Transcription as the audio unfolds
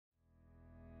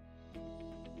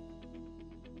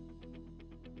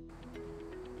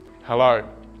Hello,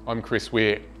 I'm Chris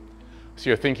Weir. So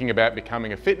you're thinking about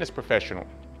becoming a fitness professional.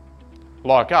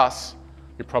 Like us,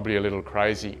 you're probably a little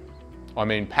crazy. I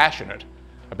mean passionate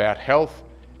about health,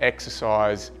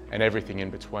 exercise and everything in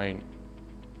between.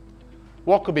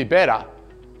 What could be better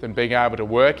than being able to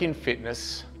work in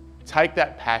fitness, take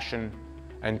that passion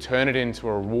and turn it into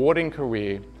a rewarding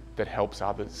career that helps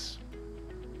others?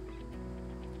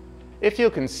 If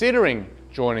you're considering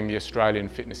joining the Australian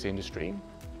fitness industry,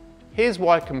 here's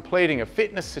why completing a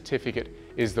fitness certificate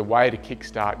is the way to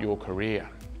kickstart your career.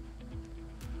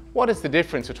 What is the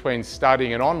difference between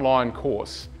studying an online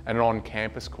course and an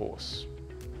on-campus course?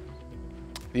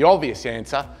 The obvious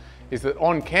answer is that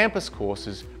on-campus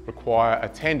courses require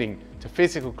attending to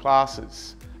physical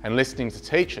classes and listening to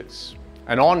teachers,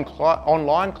 and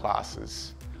online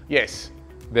classes, yes,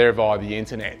 they're via the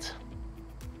internet.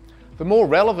 The more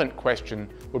relevant question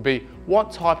would be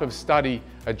what type of study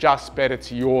adjusts better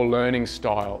to your learning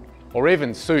style or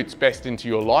even suits best into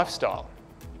your lifestyle.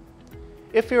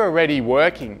 If you're already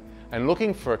working and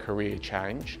looking for a career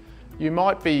change, you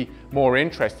might be more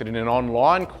interested in an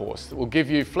online course that will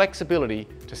give you flexibility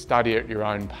to study at your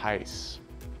own pace.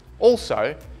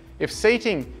 Also, if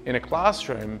seating in a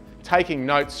classroom, taking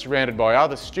notes surrounded by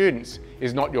other students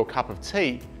is not your cup of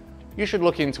tea, you should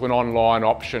look into an online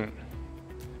option.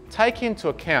 Take into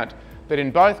account that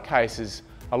in both cases,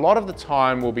 a lot of the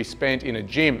time will be spent in a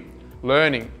gym,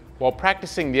 learning while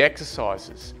practicing the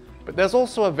exercises. But there's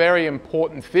also a very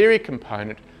important theory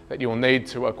component that you'll need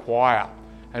to acquire.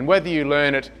 And whether you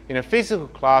learn it in a physical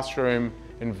classroom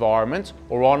environment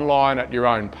or online at your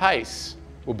own pace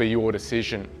will be your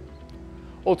decision.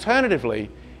 Alternatively,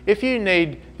 if you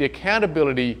need the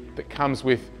accountability that comes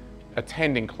with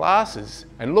attending classes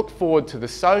and look forward to the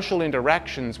social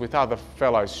interactions with other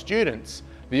fellow students,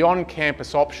 the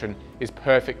on-campus option is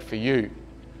perfect for you.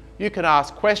 You can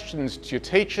ask questions to your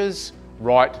teachers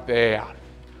right there.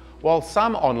 While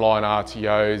some online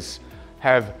RTOs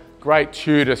have great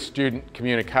tutor-student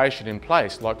communication in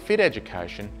place, like Fit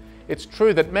Education, it's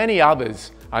true that many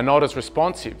others are not as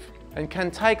responsive and can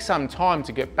take some time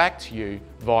to get back to you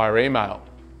via email.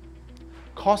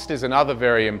 Cost is another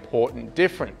very important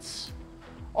difference.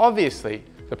 Obviously,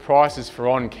 the prices for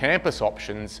on-campus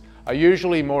options are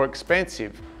usually more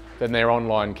expensive than their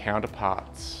online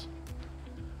counterparts.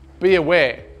 Be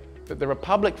aware that there are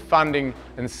public funding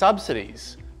and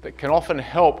subsidies that can often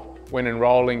help when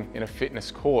enrolling in a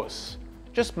fitness course.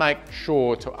 Just make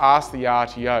sure to ask the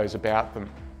RTOs about them.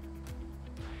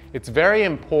 It's very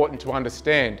important to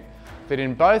understand that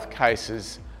in both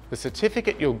cases, the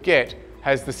certificate you'll get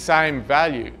has the same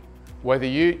value, whether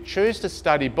you choose to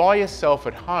study by yourself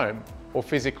at home or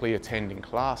physically attending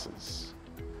classes.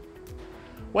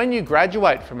 When you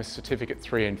graduate from a Certificate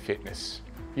 3 in Fitness,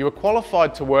 you are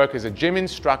qualified to work as a gym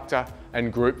instructor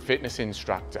and group fitness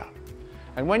instructor.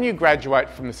 And when you graduate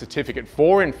from the Certificate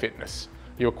 4 in Fitness,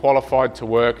 you are qualified to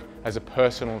work as a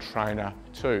personal trainer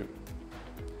too.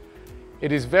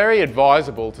 It is very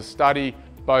advisable to study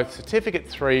both Certificate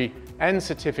 3 and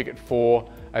Certificate 4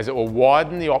 as it will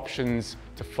widen the options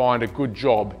to find a good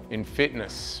job in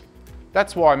fitness.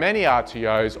 That's why many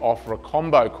RTOs offer a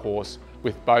combo course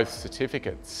with both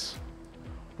certificates.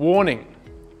 Warning: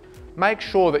 make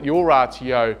sure that your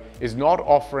RTO is not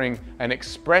offering an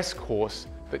express course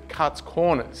that cuts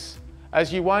corners,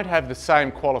 as you won't have the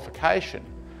same qualification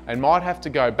and might have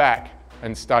to go back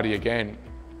and study again.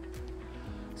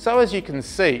 So as you can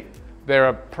see, there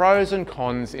are pros and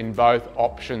cons in both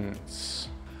options.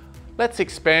 Let's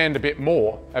expand a bit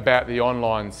more about the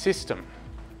online system.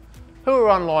 Who are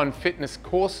online fitness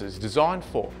courses designed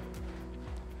for?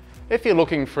 If you're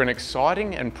looking for an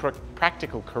exciting and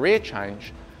practical career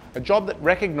change, a job that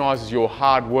recognises your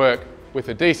hard work with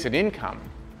a decent income,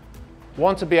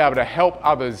 want to be able to help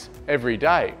others every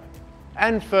day,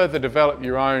 and further develop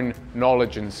your own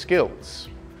knowledge and skills,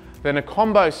 then a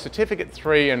combo Certificate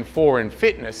 3 and 4 in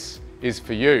Fitness is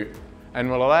for you and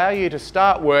will allow you to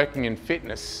start working in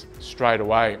fitness straight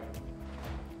away.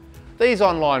 These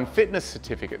online fitness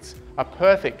certificates are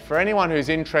perfect for anyone who's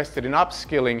interested in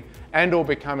upskilling and or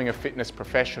becoming a fitness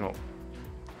professional.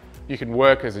 You can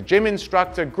work as a gym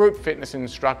instructor, group fitness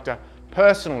instructor,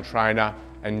 personal trainer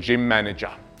and gym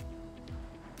manager.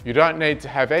 You don't need to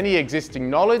have any existing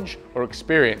knowledge or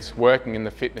experience working in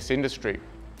the fitness industry.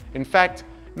 In fact,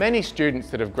 many students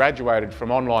that have graduated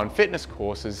from online fitness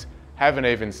courses haven't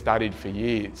even studied for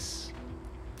years.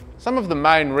 Some of the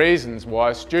main reasons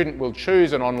why a student will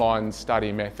choose an online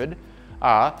study method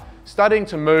are studying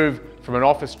to move from an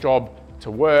office job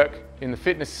to work in the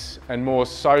fitness and more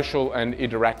social and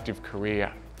interactive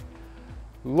career.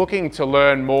 looking to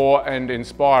learn more and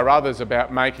inspire others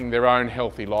about making their own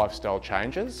healthy lifestyle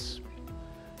changes,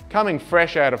 coming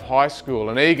fresh out of high school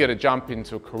and eager to jump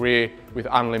into a career with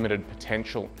unlimited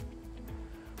potential,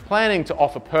 planning to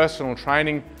offer personal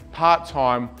training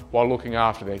part-time while looking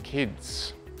after their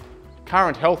kids,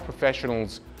 current health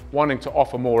professionals wanting to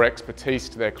offer more expertise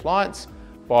to their clients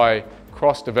by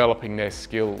cross-developing their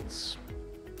skills,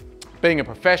 being a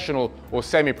professional or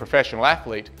semi-professional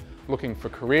athlete looking for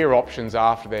career options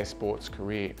after their sports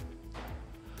career.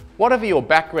 Whatever your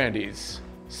background is,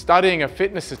 studying a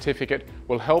fitness certificate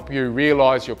will help you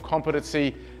realise your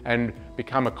competency and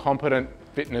become a competent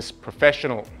fitness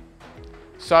professional.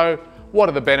 So, what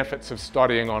are the benefits of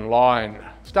studying online?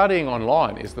 Studying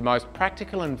online is the most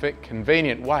practical and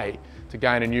convenient way to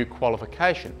gain a new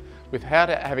qualification without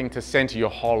having to centre your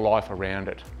whole life around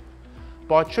it.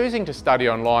 By choosing to study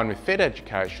online with Fit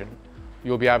Education,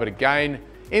 you'll be able to gain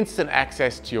instant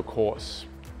access to your course.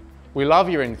 We love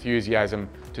your enthusiasm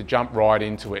to jump right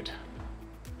into it.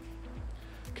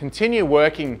 Continue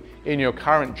working in your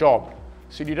current job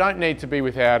so you don't need to be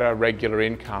without a regular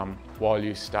income while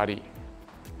you study.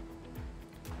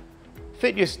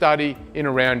 Fit your study in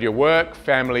around your work,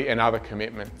 family and other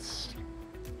commitments.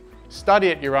 Study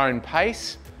at your own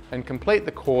pace and complete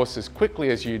the course as quickly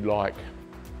as you'd like.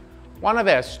 One of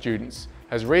our students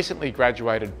has recently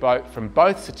graduated from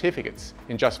both certificates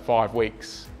in just 5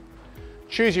 weeks.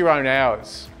 Choose your own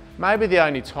hours. Maybe the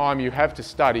only time you have to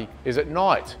study is at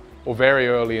night or very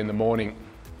early in the morning.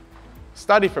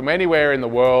 Study from anywhere in the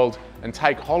world and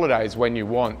take holidays when you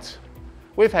want.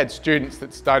 We've had students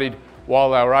that studied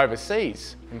while they were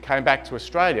overseas and came back to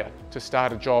Australia to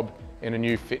start a job in a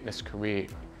new fitness career.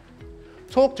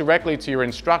 Talk directly to your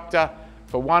instructor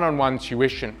for one-on-one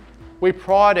tuition. We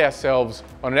pride ourselves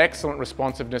on an excellent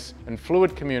responsiveness and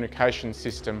fluid communication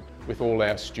system with all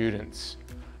our students.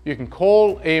 You can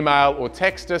call, email or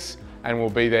text us and we'll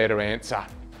be there to answer.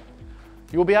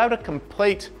 You'll be able to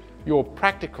complete your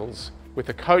practicals with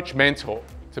a coach mentor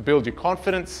to build your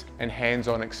confidence and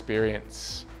hands-on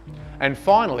experience. And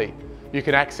finally, you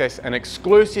can access an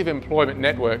exclusive employment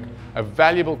network of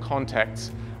valuable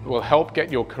contacts that will help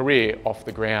get your career off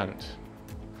the ground.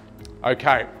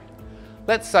 Okay,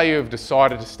 let's say you've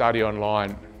decided to study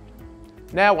online.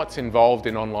 Now what's involved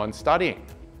in online studying?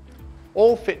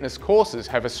 All fitness courses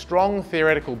have a strong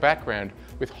theoretical background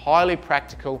with highly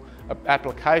practical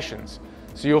applications,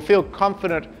 so you'll feel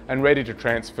confident and ready to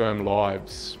transform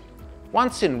lives.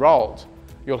 Once enrolled,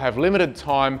 you'll have limited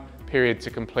time period to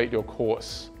complete your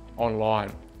course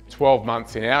online, 12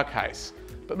 months in our case,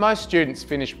 but most students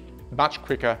finish much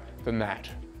quicker than that.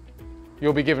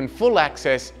 You'll be given full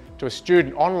access to a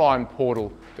student online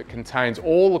portal that contains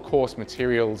all the course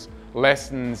materials,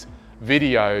 lessons,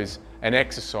 videos and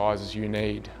exercises you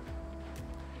need.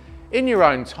 In your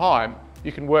own time,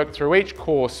 you can work through each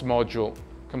course module,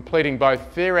 completing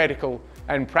both theoretical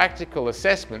and practical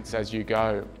assessments as you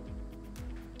go.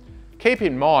 Keep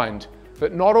in mind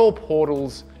that not all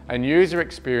portals and user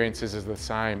experiences are the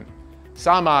same.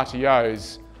 Some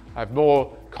RTOs have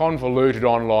more convoluted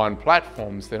online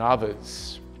platforms than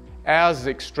others. Ours is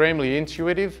extremely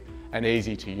intuitive and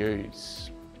easy to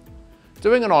use.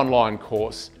 Doing an online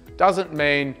course doesn't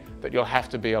mean that you'll have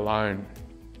to be alone.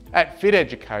 At Fit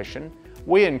Education,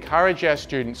 we encourage our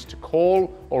students to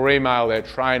call or email their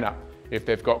trainer if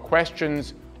they've got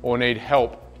questions or need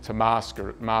help to master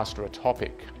a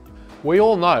topic. We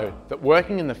all know that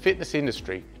working in the fitness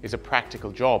industry is a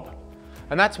practical job,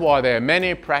 and that's why there are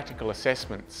many practical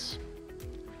assessments.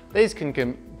 These can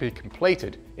be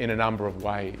completed in a number of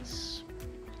ways.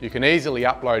 You can easily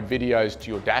upload videos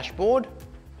to your dashboard,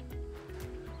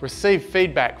 receive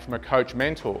feedback from a coach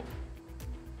mentor,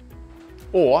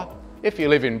 or if you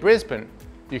live in Brisbane,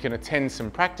 you can attend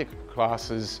some practical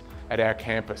classes at our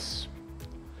campus.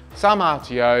 Some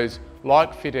RTOs,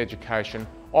 like Fit Education,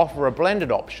 offer a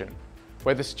blended option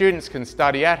where the students can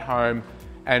study at home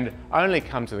and only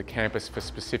come to the campus for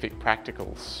specific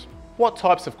practicals. What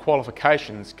types of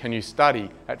qualifications can you study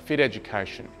at Fit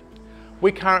Education?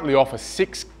 We currently offer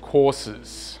 6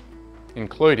 courses,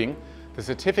 including the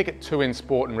Certificate 2 in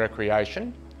Sport and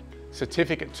Recreation,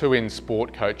 Certificate 2 in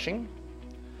Sport Coaching,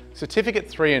 Certificate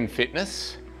 3 in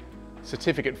Fitness,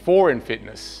 Certificate 4 in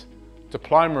Fitness,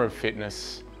 Diploma of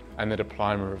Fitness and the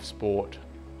Diploma of Sport.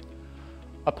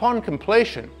 Upon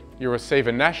completion, you'll receive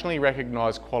a nationally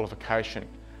recognised qualification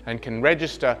and can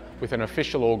register with an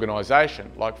official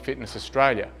organisation like Fitness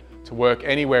Australia to work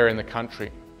anywhere in the country.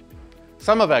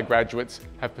 Some of our graduates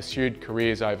have pursued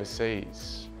careers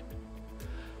overseas.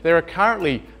 There are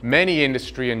currently many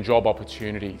industry and job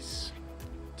opportunities.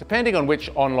 Depending on which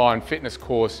online fitness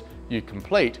course you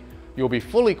complete, you'll be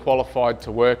fully qualified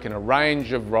to work in a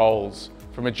range of roles,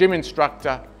 from a gym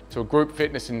instructor to a group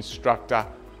fitness instructor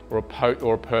or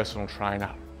a personal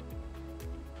trainer.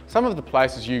 Some of the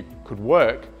places you could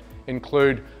work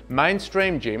include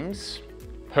mainstream gyms,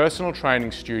 personal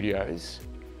training studios,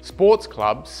 sports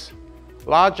clubs,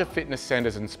 larger fitness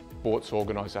centres and sports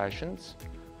organisations,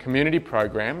 community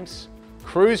programs,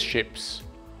 cruise ships,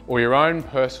 or your own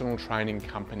personal training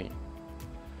company.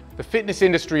 The fitness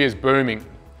industry is booming,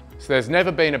 so there's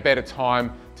never been a better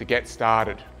time to get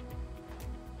started.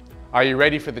 Are you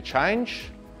ready for the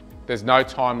change? There's no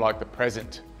time like the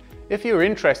present. If you're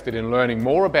interested in learning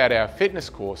more about our fitness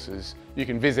courses, you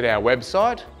can visit our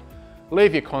website,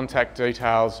 leave your contact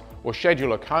details, or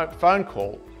schedule a phone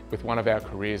call with one of our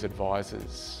careers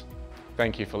advisors.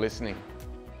 Thank you for listening.